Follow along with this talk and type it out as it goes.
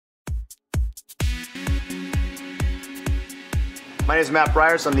My name is Matt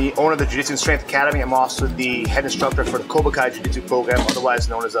Briers. I'm the owner of the Jiu-Jitsu and Strength Academy. I'm also the head instructor for the Kobukai Ju-Jitsu program, otherwise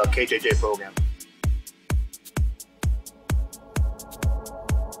known as the KJJ program.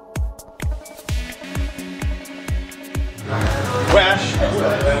 Crash,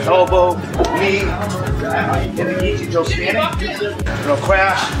 elbow, knee, in the gi, Joe standing.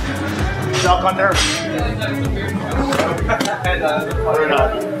 Crash, duck under.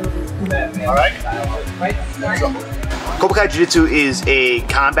 Alright? So, Kobukai Ju-Jitsu is a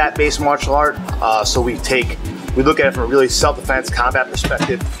combat-based martial art, so we look at it from a really self-defense combat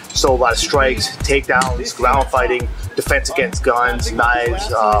perspective. So a lot of strikes, takedowns, ground fighting, defense against guns, knives,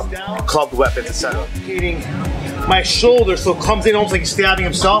 clubbed weapons, etc. My shoulder, so it comes in almost like he's stabbing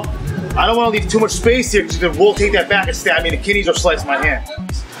himself. I don't want to leave too much space here because he's going to rotate that back and stab me in the kidneys or slice my hand.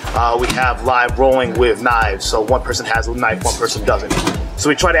 We have live rolling with knives, so one person has a knife, one person doesn't. So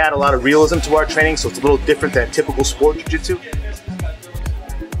we try to add a lot of realism to our training, so it's a little different than typical sport jiu-jitsu.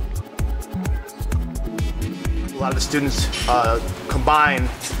 A lot of the students combine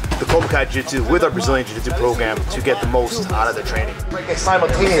the Kobukai Jiu-Jitsu with our Brazilian Jiu-Jitsu program to get the most out of their training. Break it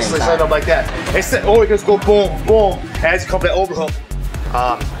simultaneously, set up like that. Or we just go boom, boom, as you come to that overhook.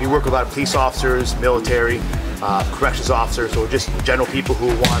 We work with a lot of police officers, military, corrections officers, or just general people who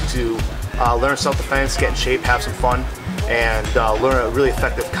want to learn self-defense, get in shape, have some fun, and learn a really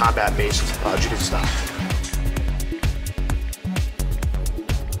effective combat-based jiu-jitsu style.